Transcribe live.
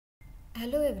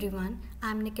Hello everyone,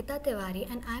 I'm Nikita Tiwari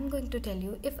and I'm going to tell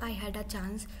you if I had a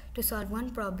chance to solve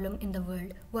one problem in the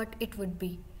world, what it would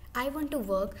be. I want to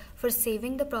work for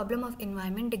saving the problem of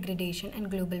environment degradation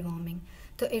and global warming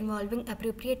through involving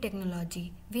appropriate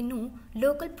technology. We know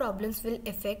local problems will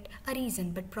affect a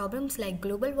region, but problems like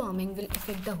global warming will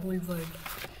affect the whole world.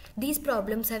 These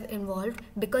problems have evolved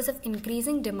because of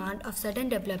increasing demand of sudden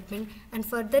development and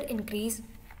further increase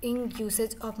in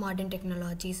usage of modern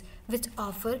technologies which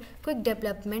offer quick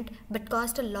development but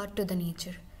cost a lot to the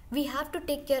nature. We have to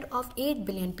take care of 8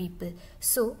 billion people,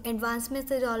 so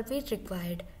advancement is always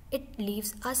required. It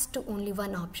leaves us to only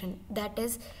one option, that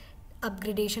is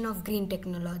upgradation of green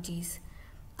technologies.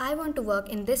 I want to work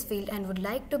in this field and would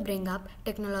like to bring up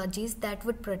technologies that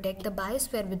would protect the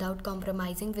biosphere without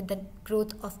compromising with the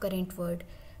growth of current world.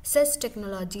 Such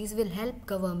technologies will help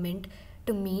government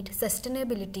to meet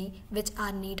sustainability which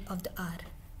are need of the hour.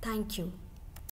 Thank you.